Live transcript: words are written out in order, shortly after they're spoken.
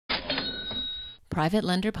Private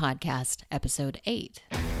Lender Podcast, Episode 8.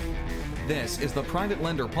 This is the Private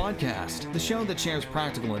Lender Podcast, the show that shares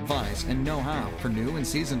practical advice and know-how for new and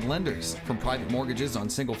seasoned lenders, from private mortgages on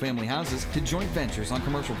single-family houses to joint ventures on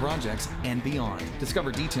commercial projects and beyond.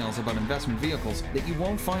 Discover details about investment vehicles that you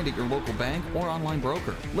won't find at your local bank or online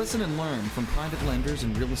broker. Listen and learn from private lenders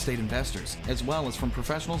and real estate investors, as well as from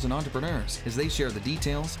professionals and entrepreneurs, as they share the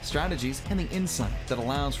details, strategies, and the insight that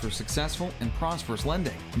allows for successful and prosperous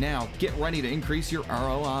lending. Now, get ready to increase your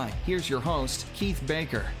ROI. Here's your host, Keith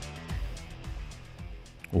Baker.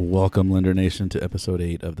 Welcome, Lender Nation, to Episode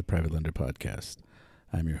 8 of the Private Lender Podcast.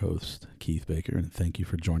 I'm your host, Keith Baker, and thank you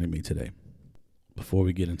for joining me today. Before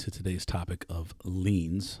we get into today's topic of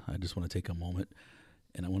liens, I just want to take a moment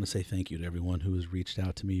and I want to say thank you to everyone who has reached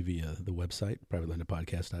out to me via the website,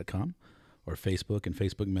 privatelenderpodcast.com, or Facebook and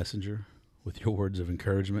Facebook Messenger with your words of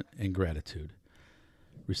encouragement and gratitude.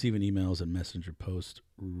 Receiving emails and messenger posts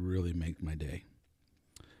really make my day,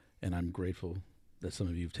 and I'm grateful that some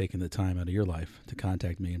of you have taken the time out of your life to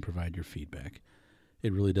contact me and provide your feedback.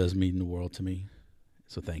 It really does mean the world to me,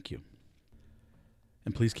 so thank you.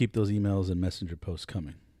 And please keep those emails and messenger posts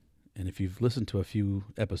coming. And if you've listened to a few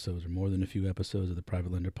episodes or more than a few episodes of the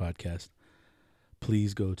Private Lender Podcast,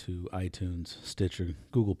 please go to iTunes, Stitcher,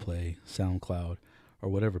 Google Play, SoundCloud, or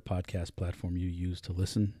whatever podcast platform you use to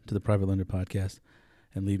listen to the Private Lender Podcast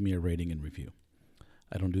and leave me a rating and review.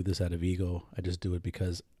 I don't do this out of ego. I just do it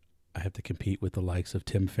because I have to compete with the likes of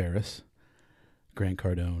Tim Ferriss, Grant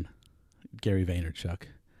Cardone, Gary Vaynerchuk,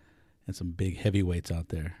 and some big heavyweights out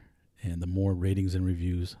there. And the more ratings and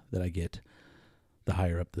reviews that I get, the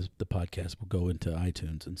higher up the podcast will go into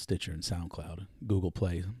iTunes and Stitcher and SoundCloud, Google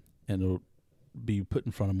Play, and it'll be put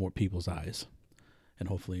in front of more people's eyes and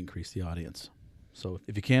hopefully increase the audience. So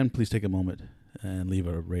if you can, please take a moment and leave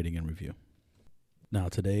a rating and review. Now,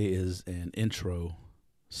 today is an intro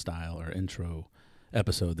style or intro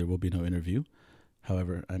episode. There will be no interview.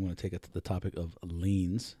 However, I'm going to take it to the topic of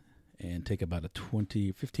liens and take about a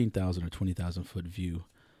 15,000 or 20,000 foot view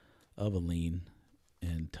of a lien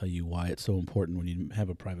and tell you why it's so important when you have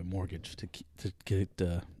a private mortgage to get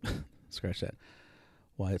scratch that.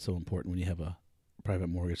 Why it's so important when you have a private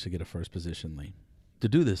mortgage to get a first position lien. To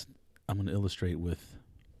do this, I'm going to illustrate with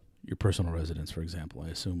your personal residence, for example. I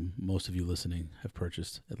assume most of you listening have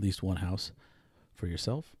purchased at least one house for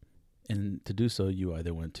yourself. And to do so, you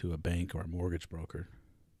either went to a bank or a mortgage broker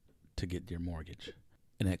to get your mortgage.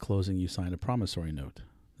 And at closing, you sign a promissory note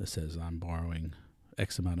that says, I'm borrowing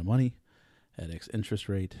X amount of money at X interest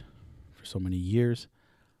rate for so many years.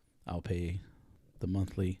 I'll pay the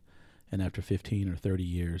monthly, and after 15 or 30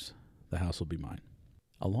 years, the house will be mine.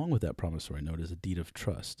 Along with that promissory note is a deed of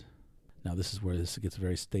trust. Now, this is where this gets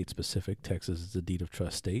very state-specific. Texas is a deed of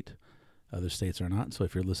trust state. Other states are not. So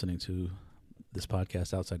if you're listening to this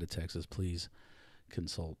podcast outside of Texas, please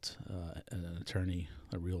consult an attorney,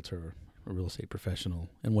 a realtor, a real estate professional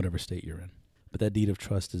in whatever state you're in. But that deed of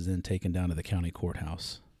trust is then taken down to the county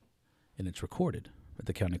courthouse, and it's recorded at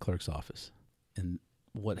the county clerk's office. And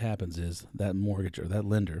what happens is that mortgage or that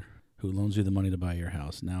lender who loans you the money to buy your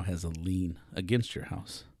house now has a lien against your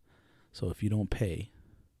house. So if you don't pay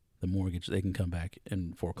the mortgage, they can come back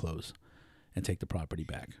and foreclose and take the property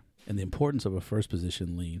back. And the importance of a first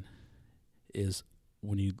position lien is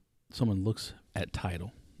when someone looks at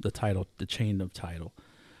the chain of title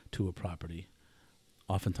to a property,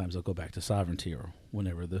 oftentimes they'll go back to sovereignty or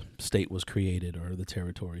whenever the state was created or the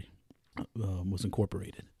territory was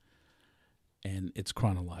incorporated. And it's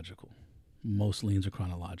chronological. Most liens are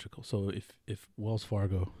chronological. So if Wells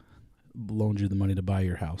Fargo loaned you the money to buy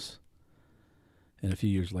your house, and a few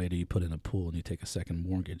years later you put in a pool and you take a second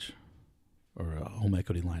mortgage or a home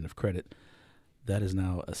equity line of credit, that is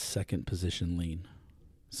now a second position lien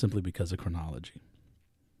simply because of chronology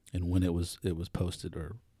and when it was posted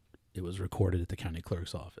or it was recorded at the county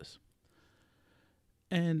clerk's office.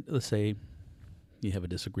 And let's say you have a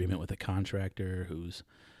disagreement with a contractor who's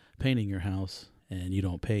painting your house and you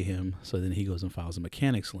don't pay him, so then he goes and files a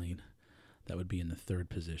mechanic's lien. That would be in the third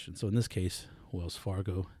position. So in this case, Wells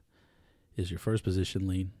Fargo is your first position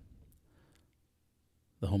lien.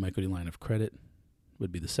 The home equity line of credit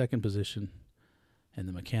would be the second position, and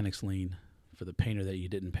the mechanic's lien for the painter that you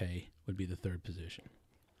didn't pay would be the third position.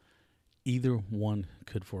 Either one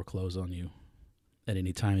could foreclose on you at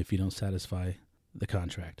any time if you don't satisfy the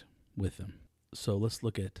contract with them. So let's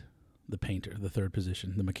look at the painter, the third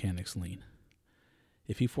position, the mechanic's lien.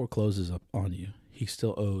 If he forecloses up on you, he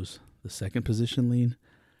still owes the second position lien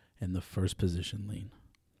and the first position lien.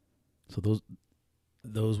 So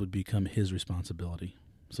those would become his responsibility.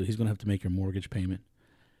 So he's going to have to make your mortgage payment,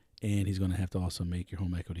 and he's going to have to also make your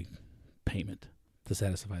home equity payment to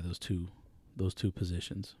satisfy those two those two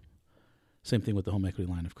positions. Same thing with the home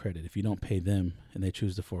equity line of credit. If you don't pay them and they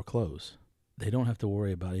choose to foreclose, they don't have to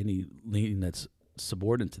worry about any lien that's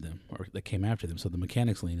subordinate to them or that came after them. So the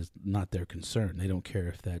mechanics lien is not their concern. They don't care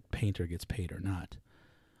if that painter gets paid or not.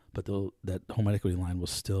 But that home equity line will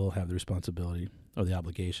still have the responsibility or the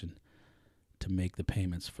obligation to make the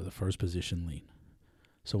payments for the first position lien.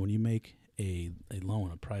 So when you make a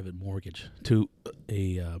loan, a private mortgage to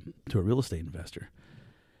a real estate investor,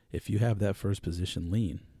 if you have that first position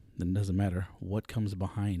lien, then it doesn't matter what comes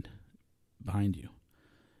behind you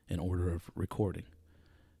in order of recording.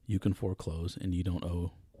 You can foreclose and you don't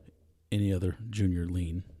owe any other junior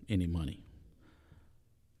lien any money.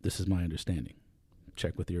 This is my understanding.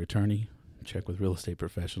 Check with your attorney, check with real estate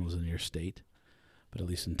professionals in your state, but at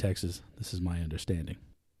least in Texas, this is my understanding.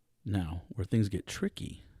 Now, where things get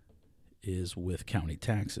tricky is with county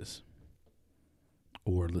taxes,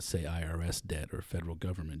 or let's say IRS debt or federal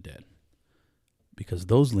government debt, because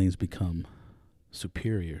those liens become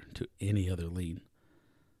superior to any other lien.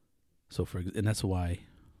 So and that's why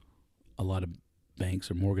a lot of banks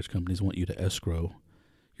or mortgage companies want you to escrow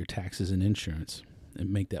your taxes and insurance and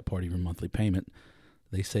make that part of your monthly payment.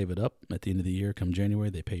 They save it up at the end of the year. Come January,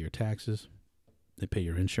 they pay your taxes, they pay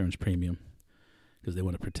your insurance premium, because they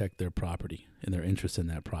want to protect their property and their interest in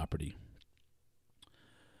that property.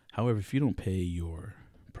 However, if you don't pay your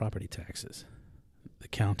property taxes, the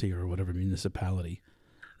county or whatever municipality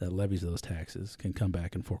that levies those taxes can come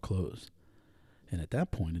back and foreclose. And at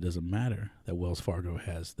that point, it doesn't matter that Wells Fargo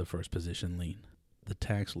has the first position lien. The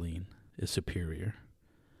tax lien is superior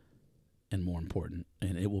and more important,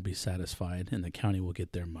 and it will be satisfied, and the county will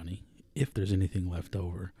get their money. If there's anything left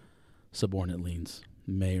over, subordinate liens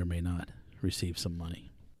may or may not receive some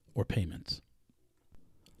money or payments.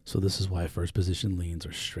 So this is why first position liens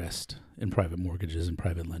are stressed in private mortgages and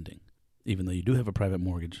private lending. Even though you do have a private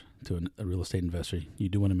mortgage to a real estate investor, you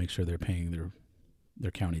do want to make sure they're paying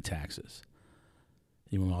their county taxes.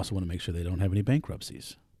 You also want to make sure they don't have any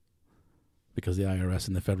bankruptcies, because the IRS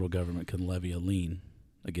and the federal government can levy a lien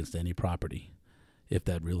against any property if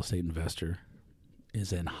that real estate investor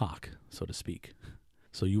is in hock, so to speak.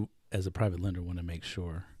 So you, as a private lender, want to make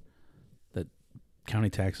sure that county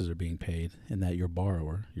taxes are being paid and that your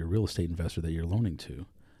borrower, your real estate investor that you're loaning to,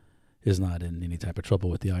 is not in any type of trouble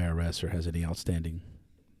with the IRS or has any outstanding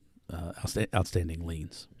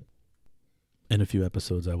liens. In a few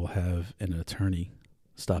episodes, I will have an attorney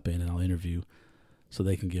stop in and I'll interview so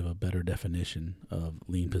they can give a better definition of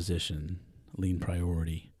lien position, lien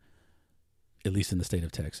priority, at least in the state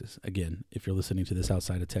of Texas. Again, if you're listening to this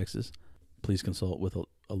outside of Texas, please consult with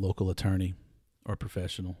a local attorney or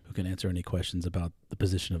professional who can answer any questions about the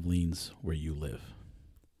position of liens where you live.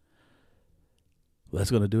 Well,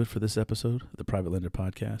 that's going to do it for this episode of the Private Lender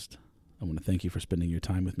Podcast. I want to thank you for spending your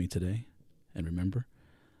time with me today. And remember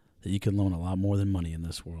that you can loan a lot more than money in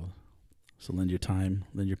this world. So lend your time,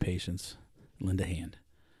 lend your patience, lend a hand.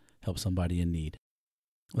 Help somebody in need.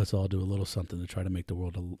 Let's all do a little something to try to make the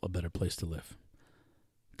world a better place to live.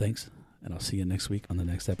 Thanks, and I'll see you next week on the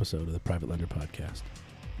next episode of the Private Lender Podcast.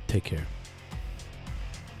 Take care.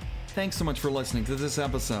 Thanks so much for listening to this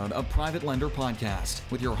episode of Private Lender Podcast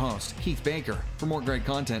with your host, Keith Baker. For more great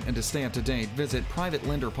content and to stay up to date, visit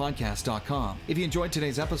privatelenderpodcast.com. If you enjoyed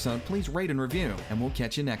today's episode, please rate and review, and we'll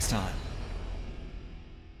catch you next time.